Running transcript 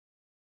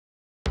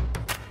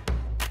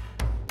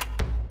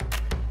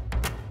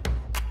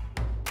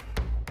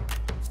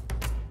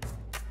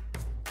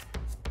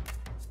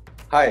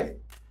Hi,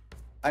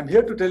 I'm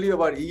here to tell you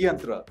about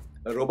eYantra,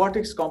 a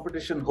robotics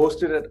competition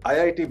hosted at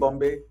IIT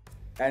Bombay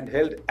and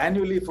held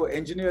annually for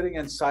engineering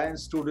and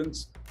science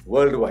students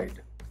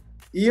worldwide.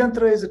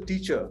 eYantra is a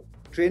teacher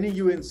training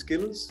you in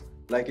skills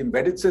like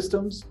embedded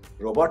systems,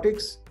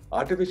 robotics,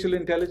 artificial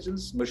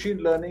intelligence, machine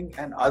learning,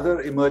 and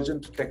other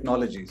emergent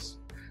technologies.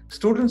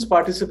 Students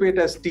participate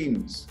as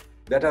teams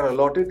that are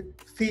allotted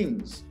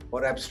themes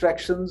or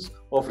abstractions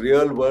of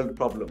real-world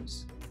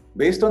problems.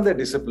 Based on their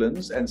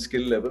disciplines and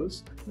skill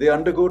levels, they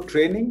undergo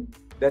training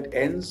that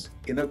ends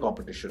in a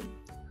competition.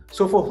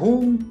 So for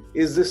whom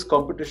is this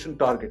competition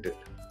targeted?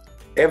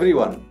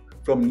 Everyone,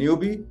 from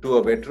newbie to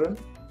a veteran,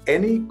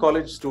 any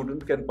college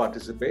student can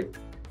participate,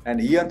 and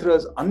eYantra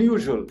is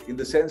unusual in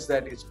the sense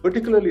that it's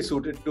particularly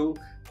suited to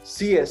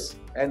CS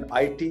and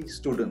IT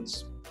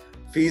students.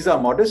 Fees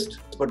are modest,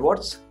 but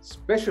what's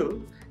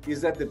special is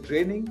that the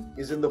training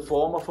is in the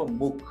form of a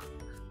MOOC,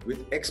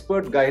 with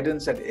expert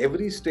guidance at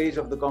every stage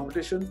of the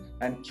competition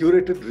and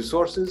curated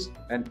resources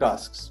and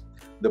tasks.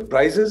 The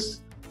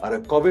prizes are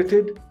a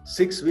coveted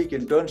 6-week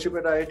internship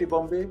at IIT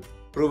Bombay,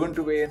 proven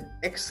to be an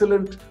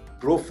excellent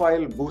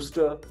profile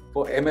booster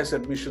for MS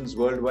admissions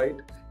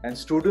worldwide, and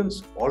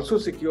students also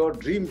secure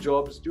dream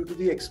jobs due to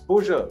the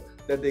exposure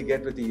that they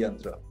get with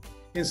eYantra.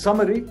 In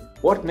summary,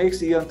 what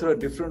makes eYantra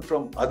different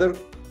from other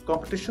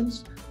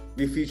competitions?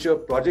 We feature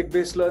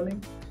project-based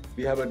learning.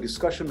 We have a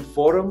discussion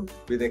forum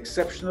with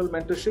exceptional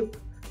mentorship.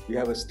 We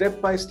have a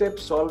step-by-step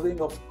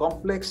solving of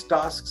complex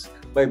tasks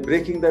by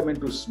breaking them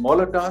into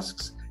smaller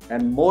tasks.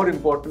 And more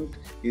important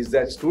is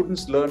that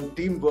students learn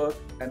teamwork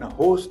and a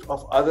host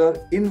of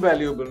other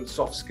invaluable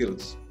soft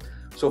skills.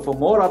 So for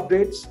more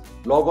updates,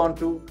 log on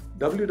to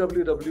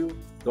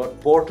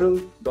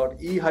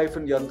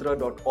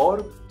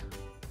www.portal.e-yantra.org.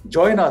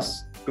 Join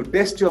us to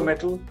test your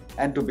mettle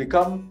and to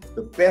become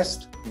the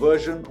best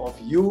version of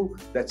you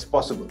that's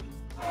possible.